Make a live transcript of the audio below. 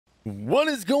What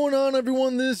is going on,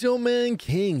 everyone? This your man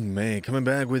King May coming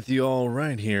back with you all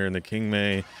right here in the King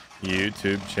May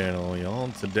YouTube channel, y'all.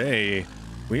 Today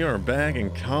we are back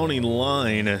in County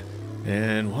Line,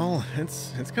 and well,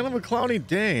 it's kind of a cloudy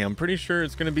day. I'm pretty sure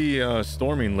it's going to be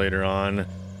storming later on,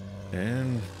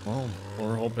 and well,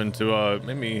 we're hoping to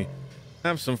maybe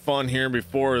have some fun here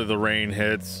before the rain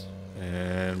hits.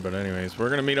 But anyways, we're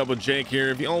gonna meet up with Jake here.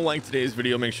 If you all like today's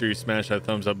video, make sure you smash that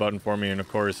thumbs up button for me, and of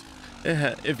course,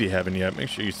 if you haven't yet, make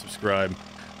sure you subscribe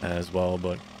as well.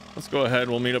 But let's go ahead,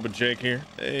 we'll meet up with Jake here.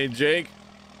 Hey Jake.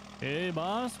 Hey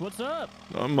boss, what's up?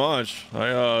 Not much.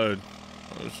 I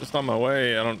was just on my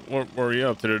way. What were you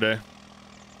up to today?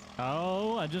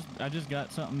 Oh, I just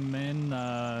got something in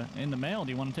the mail.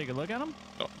 Do you want to take a look at them?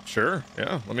 Oh, sure,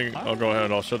 yeah, I'll go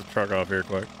ahead. I'll shut the truck off here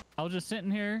quick. I was just sitting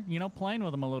here, playing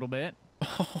with them a little bit.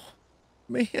 Oh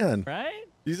man, Right?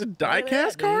 These are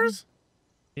die-cast cars.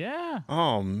 Yeah,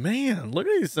 Oh man, look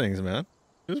at these things, man.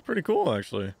 This is pretty cool,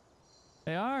 actually.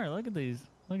 they are. Look at these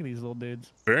little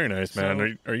dudes. Very nice,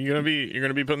 man. So- Are you gonna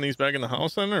be putting these back in the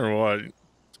house then, or what?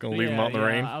 Just gonna leave them out in the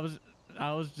rain? I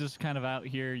was just kind of out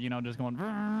here, just going.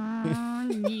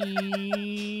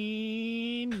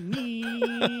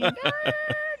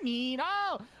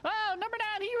 Oh, number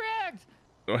 9, he wrecked.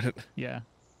 What? Yeah,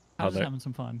 I was having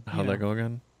some fun. How'd that go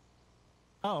again?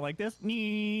 Oh, like this?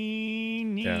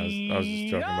 Yeah, I was just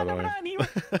joking, by the way.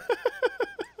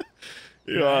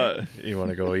 You want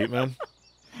to go eat, man?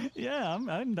 Yeah,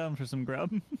 I'm down for some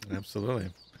grub. Absolutely.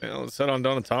 Yeah, let's head on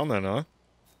down to town then, huh?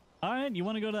 All right, you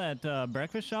want to go to that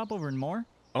breakfast shop over in Moore?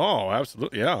 Oh,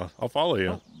 absolutely. Yeah, I'll follow you.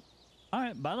 Oh, all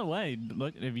right. By the way,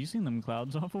 look, have you seen them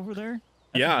clouds off over there?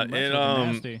 Yeah, That's it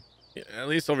looking nasty. at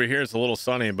least over here it's a little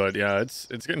sunny, but yeah, it's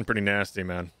getting pretty nasty,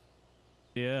 man.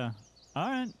 Yeah. All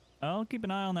right. I'll keep an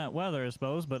eye on that weather, I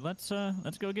suppose. But let's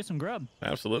go get some grub.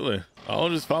 Absolutely. I'll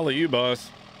just follow you, boss.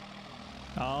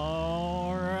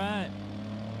 All right.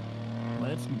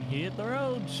 Let's hit the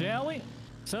road, shall we?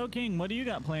 So, King, what do you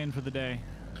got planned for the day?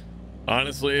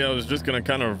 Honestly, I was just gonna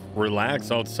kind of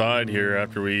relax outside here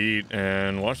after we eat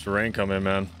and watch the rain come in,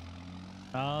 man.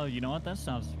 Oh, you know what? That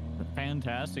sounds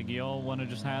fantastic. You all want to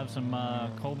just have some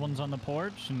cold ones on the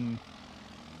porch and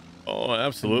Oh,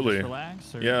 absolutely. just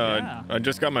relax? Or, Yeah, I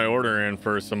just got my order in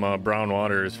for some brown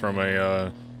waters from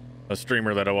a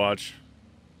streamer that I watch.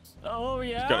 Oh,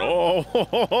 yeah?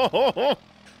 Oh,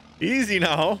 easy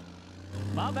now.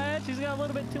 My bad. She's got a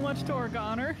little bit too much torque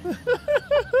on her.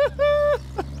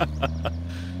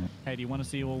 Hey, do you want to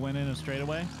see who will win in a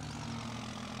straightaway?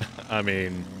 I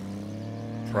mean,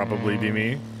 probably be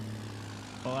me.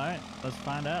 All right, let's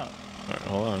find out. All right,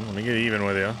 hold on. Let me get even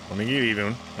with you. Let me get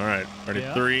even. All right, ready?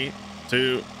 Yeah. 3,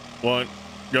 2, 1,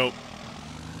 go.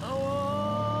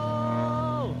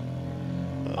 Oh!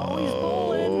 Oh, he's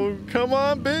bowling. Come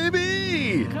on,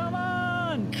 baby! Come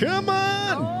on! Come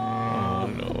on! Oh!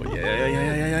 No,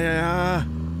 yeah.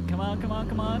 Come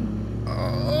on.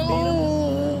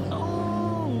 Oh!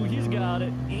 Oh, he's got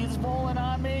it. He's bowling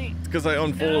on me. It's because I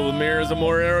unfolded the mirrors are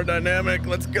more aerodynamic.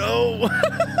 Let's go!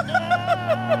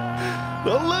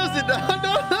 Don't lose it!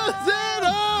 Don't lose it!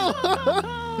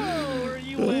 Oh, or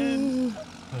you win.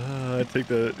 I take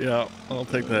the, yeah, I'll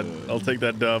take that. I'll take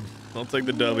that dub. I'll take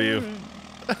the W.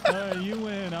 All right, you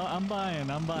win. I'm buying.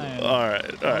 All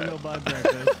right. I'll go buy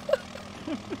breakfast.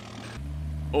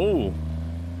 Oh,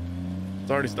 it's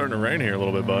already starting to rain here a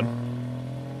little bit, bud.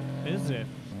 Is it?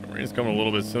 The rain's coming a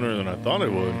little bit sooner than I thought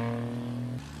it would.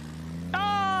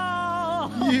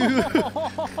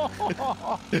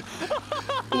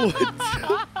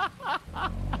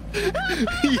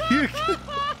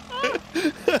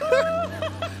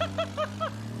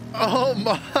 Oh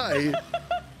my!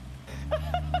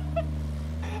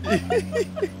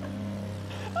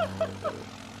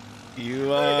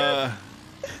 You all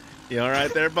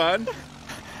right there, bud?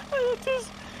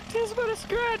 Just but a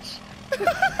scratch.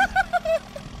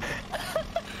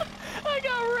 I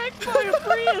got wrecked by a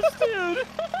Prius, dude.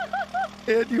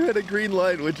 And you had a green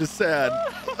light, which is sad.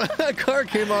 That car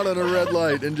came out on a red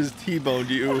light and just T-boned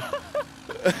you.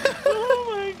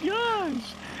 Oh my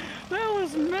gosh, that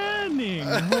was maddening.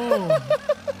 Oh.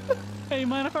 Hey,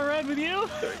 mind if I ride with you?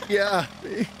 Yeah,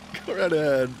 go right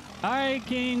ahead. All right,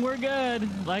 King, we're good.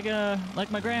 Like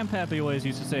my grandpappy always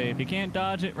used to say, if you can't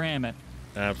dodge it, ram it.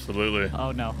 Absolutely.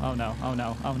 Oh no.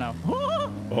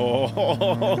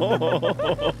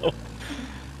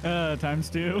 Times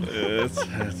 2.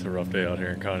 It's a rough day out here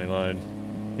in County Line.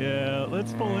 Yeah,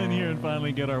 let's pull in here and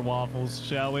finally get our waffles,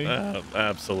 shall we?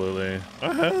 Absolutely.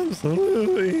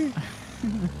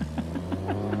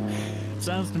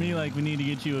 Sounds to me like we need to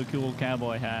get you a cool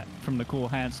cowboy hat from the cool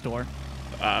hat store.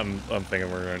 I'm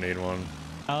thinking we're gonna need one.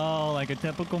 Oh, like a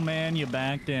typical man, you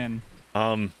backed in.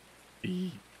 Yeah.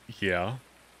 Yeah.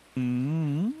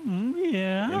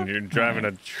 When you're driving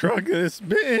a truck this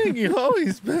big, you're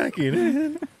always backing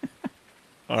in.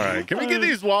 All right, can we get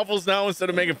these waffles now instead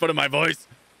of making fun of my voice?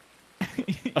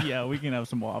 Yeah, we can have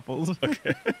some waffles.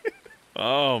 Okay.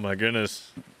 Oh my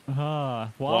goodness.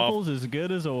 Waffles as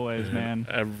good as always, man.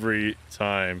 Every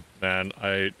time, man.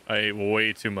 I ate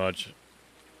way too much.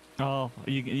 Oh,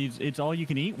 it's all you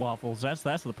can eat waffles. That's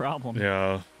the problem.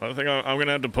 Yeah, I think I'm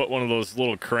gonna have to put one of those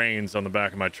little cranes on the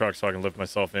back of my truck so I can lift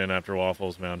myself in after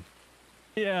waffles, man.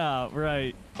 Yeah,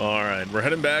 right. All right, we're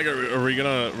heading back. Are we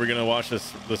gonna watch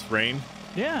this rain?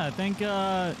 Yeah, I think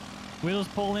we'll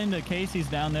just pull into Casey's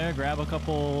down there, grab a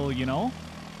couple,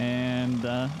 and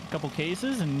a couple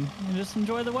cases, and just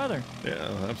enjoy the weather. Yeah,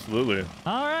 absolutely.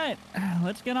 All right,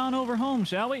 let's get on over home,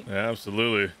 shall we? Yeah,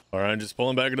 absolutely. All right, just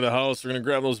pulling back into the house. We're gonna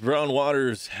grab those brown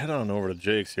waters. Head on over to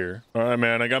Jake's here. All right,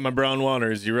 man. I got my brown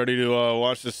waters. You ready to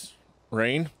watch this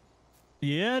rain?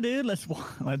 Yeah, dude. Let's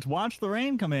watch the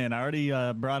rain come in. I already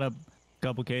brought up a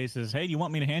couple cases. Hey, do you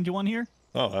want me to hand you one here?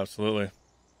 Oh, absolutely.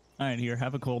 All right, here.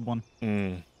 Have a cold one.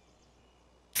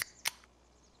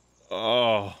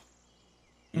 Oh,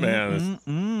 man.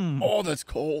 Oh, that's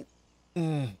cold.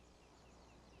 You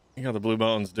got the Blue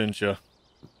Mountains, didn't you?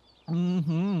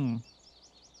 Man,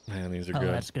 these are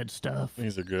good. That's good stuff.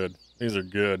 These are good. These are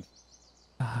good.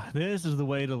 This is the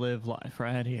way to live life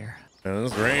right here. And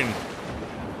this rain,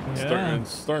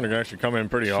 it's starting to actually come in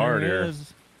pretty hard here.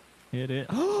 It is.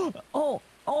 Oh,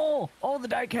 the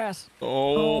die cast.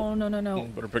 Oh, no.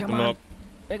 Better pick them up.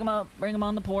 Pick them up. Bring them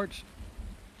on the porch.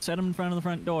 Set them in front of the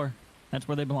front door. That's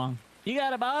where they belong. You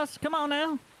got it, boss. Come on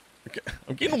now.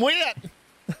 I'm getting wet.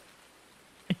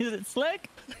 Is it slick?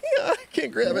 Yeah, I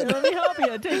can't grab it. Let me help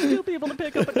you. It takes two people to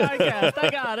pick up a die cast. I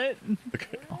got it.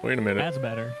 Okay, wait a minute. That's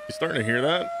better. You starting to hear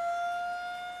that?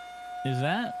 Is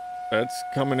that? That's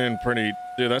coming in pretty...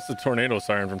 Dude, that's the tornado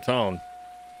siren from town.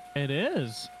 It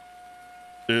is.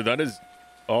 Dude, that is...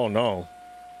 Oh, no.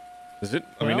 Is it?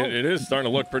 I mean, it is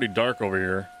starting to look pretty dark over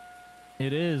here.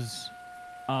 It is.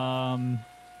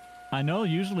 I know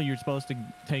usually you're supposed to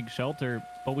take shelter,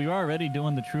 but we were already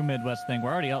doing the true Midwest thing.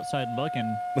 We're already outside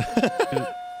looking.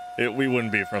 We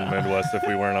wouldn't be from the Midwest if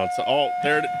we weren't outside. Oh,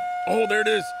 there it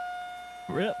is.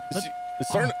 Rip. It's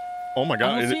starting to... Oh, my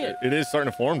God. It is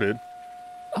starting to form, dude.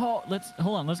 Oh,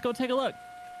 hold on. Let's go take a look.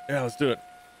 Yeah, let's do it.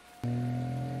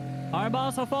 All right,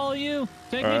 boss, I'll follow you.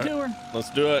 Take me to her. Let's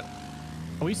do it.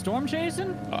 Are we storm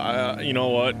chasing? You know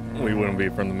what? We wouldn't be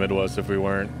from the Midwest if we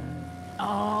weren't.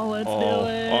 Oh, let's do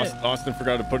it. Austin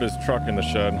forgot to put his truck in the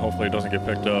shed, and hopefully it doesn't get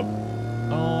picked up.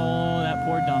 Oh, that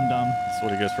poor dum-dum. That's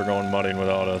what he gets for going mudding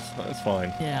without us. That's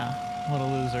fine. Yeah, what a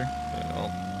loser.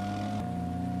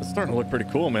 It's starting to look pretty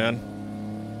cool, man.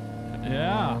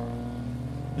 Yeah.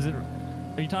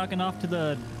 Are you talking off to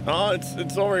the... Oh,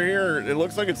 it's over here. It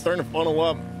looks like it's starting to funnel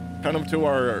up kind of to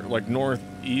our, like,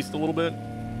 northeast a little bit.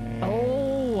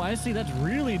 Oh, I see. That's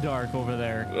really dark over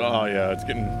there. Oh, yeah. It's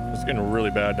getting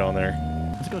really bad down there.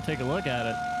 Let's go take a look at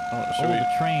it. Should we... the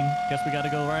train. Guess we got to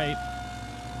go right.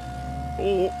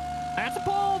 Oh. That's a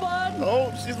pole, bud.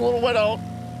 Oh, she's a little wet out.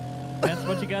 That's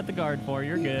what you got the guard for.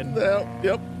 You're good.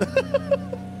 Yep.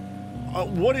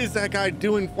 What is that guy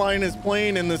doing flying his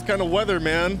plane in this kind of weather,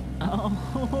 man? Oh,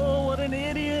 what an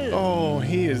idiot. Oh,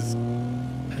 he is...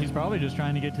 He's probably just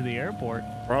trying to get to the airport.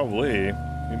 Probably.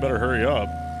 You better hurry up.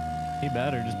 He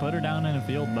better. Just put her down in a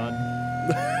field, bud.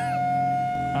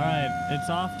 All right. It's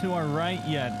off to our right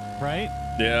yet, right?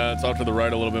 Yeah, it's off to the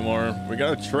right a little bit more. We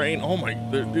got a train. Oh, my...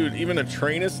 Dude, even a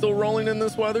train is still rolling in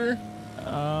this weather?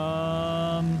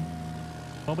 Well,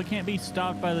 we can't be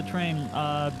stopped by the train.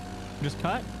 Just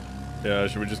cut? Yeah,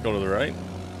 should we just go to the right?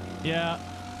 Yeah.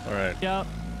 All right. Yep.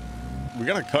 We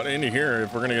gotta cut into here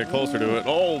if we're gonna get closer to it.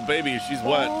 Oh, baby, she's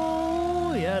wet.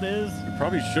 Oh, yeah, it is. We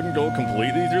probably shouldn't go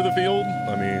completely through the field.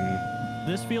 I mean...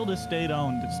 This field is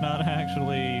state-owned. It's not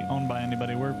actually owned by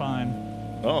anybody. We're fine.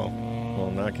 Oh. Well,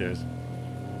 in that case.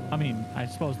 I mean, I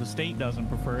suppose the state doesn't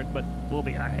prefer it, but we'll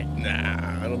be all right.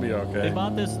 Nah, it'll be okay.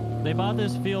 They bought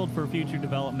this field for future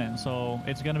development, so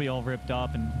it's gonna be all ripped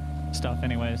up and stuff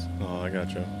anyways. Oh, I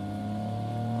gotcha.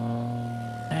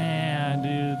 Man,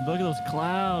 dude, look at those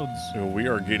clouds. Dude, we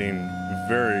are getting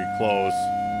very close.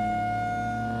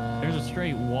 There's a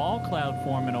straight wall cloud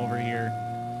forming over here.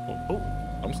 Oh,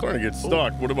 I'm starting to get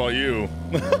stuck. What about you?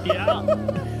 Yeah.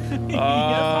 Yes,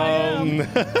 I am.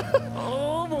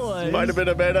 Oh, boy. Might have been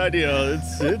a bad idea.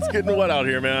 It's getting wet out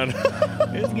here, man.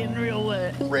 It's getting real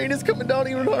wet. Rain is coming down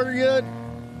even harder yet.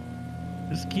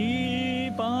 Just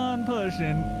keep on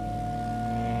pushing.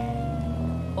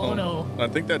 Oh, no. I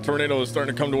think that tornado is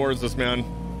starting to come towards us, man.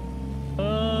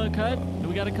 cut? Do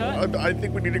we got to cut? I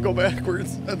think we need to go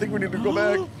backwards. I think we need to go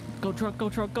back. Go truck, go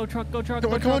truck, go truck, go truck,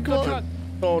 Come go on, truck, come on, go come on. truck.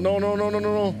 Oh, no, no, no, no,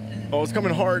 no, no. Oh, it's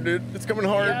coming hard, dude. It's coming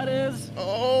hard. Yeah, it is.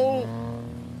 Oh.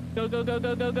 Go, go, go,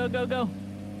 go, go, go, go, go.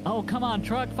 Oh, come on,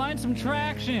 truck. Find some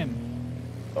traction.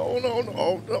 Oh, no,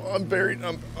 no, no. I'm buried.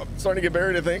 I'm starting to get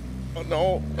buried, I think. Oh,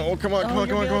 no, no. Come on, come on,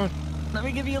 come on, come on. Let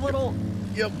me give you a little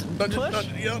Yep. Nudge it, push.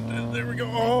 nudge it. Yep. There we go.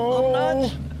 little Oh.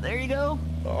 nudge. There you go.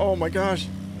 Oh, my gosh.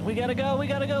 We gotta go, we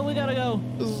gotta go, we gotta go.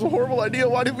 This is a horrible idea.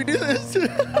 Why did we do this? I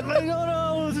don't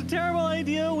know. It was a terrible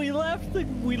idea. We left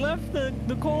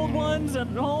the cold ones at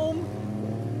home.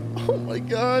 Oh, my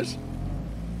gosh.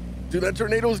 Dude, that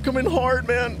tornado is coming hard,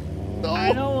 man. Oh.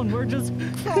 I know, and we're just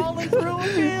crawling through a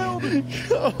field.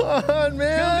 Come on,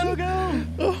 man. Go, go,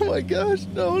 go. Oh, my gosh.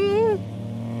 No, no.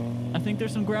 I think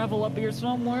there's some gravel up here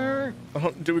somewhere.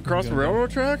 Do we cross the railroad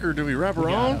track or do we wrap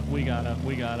around? We gotta Okay,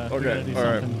 we gotta do all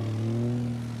right.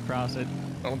 something. Cross it.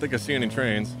 I don't think I see any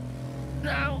trains.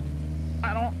 No,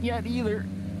 I don't yet either.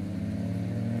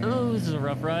 Oh, this is a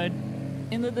rough ride.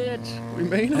 In the ditch. We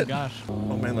made it. Oh gosh.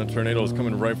 Oh man, that tornado is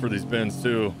coming right for these bins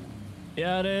too.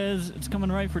 Yeah, it is. It's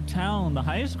coming right for town. The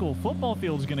high school football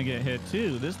field's gonna get hit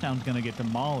too. This town's gonna get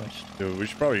demolished. Dude, we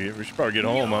should probably get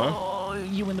home, huh? Oh,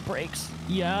 you in the brakes.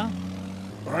 Yeah.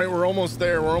 All right, we're almost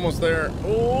there. We're almost there.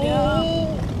 Oh.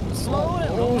 Yeah. Slow it.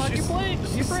 Don't lock your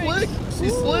brakes. She's Your brakes. slick.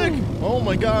 She's slick. Oh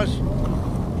my gosh.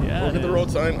 Yeah. Look at the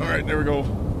road sign. All right, there we go.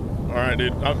 All right,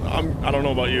 dude. I don't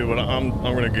know about you, but I'm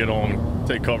gonna get home and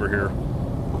take cover here.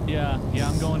 Yeah.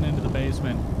 I'm going into the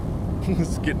basement.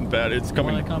 It's getting bad. It's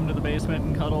coming. Want to come to the basement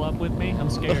and cuddle up with me? I'm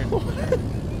scared.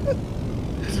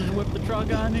 Just whip the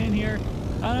truck on in here.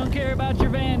 I don't care about your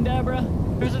van, Deborah.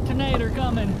 There's a tornado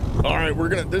coming. All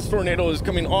right, this tornado is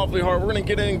coming awfully hard. We're gonna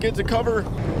get in, get to cover.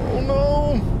 Oh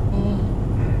no.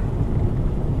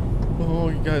 Oh,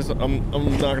 you guys, I'm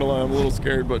not gonna lie, I'm a little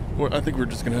scared, but I think we're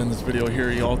just gonna end this video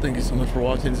here, y'all. Thank you so much for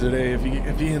watching today.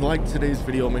 If you liked today's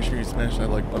video, make sure you smash that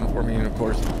like button for me, and of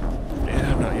course, if you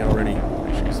have not yet already,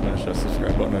 make sure you smash that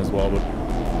subscribe button as well. But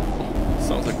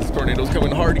sounds like this tornado's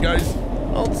coming hard, guys.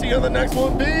 I'll see you on the next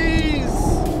one.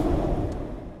 Peace.